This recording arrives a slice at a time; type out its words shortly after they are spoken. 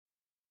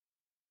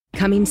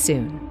Coming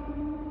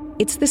soon.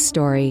 It's the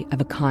story of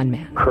a con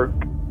man. Kirk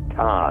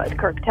Todd.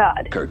 Kirk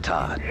Todd. Kirk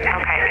Todd.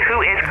 Okay,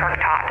 who is Kirk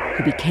Todd?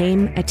 Who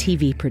became a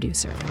TV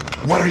producer.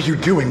 What are you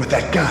doing with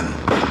that gun?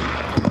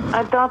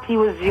 I thought he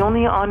was the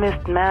only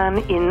honest man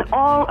in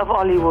all of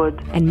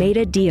Hollywood. And made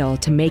a deal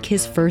to make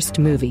his first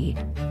movie,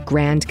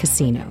 Grand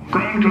Casino.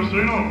 Grand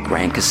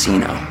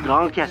Casino.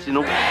 Grand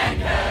Casino.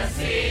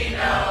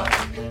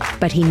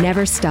 But he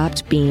never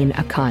stopped being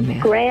a con man.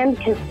 Grand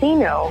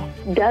Casino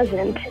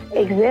doesn't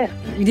exist.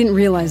 We didn't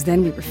realize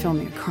then we were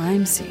filming a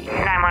crime scene.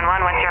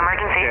 911, what's your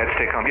emergency? Dad,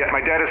 stay calm. Yeah,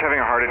 my dad is having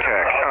a heart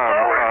attack.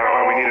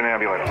 We need an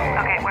ambulance.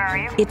 Okay, where are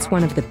you? It's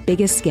one of the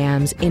biggest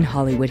scams in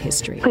Hollywood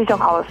history. Please don't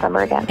call this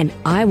number again. And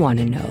I want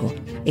to know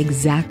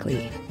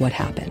exactly what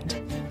happened.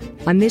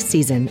 On this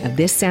season of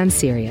This Sounds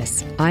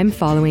Serious, I'm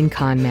following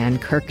con man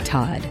Kirk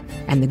Todd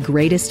and the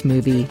greatest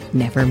movie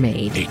never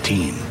made.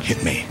 18,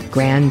 hit me.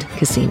 Grand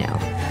Casino.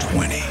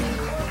 20,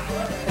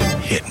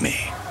 hit me.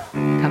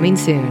 Coming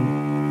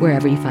soon,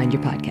 wherever you find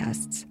your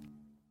podcasts.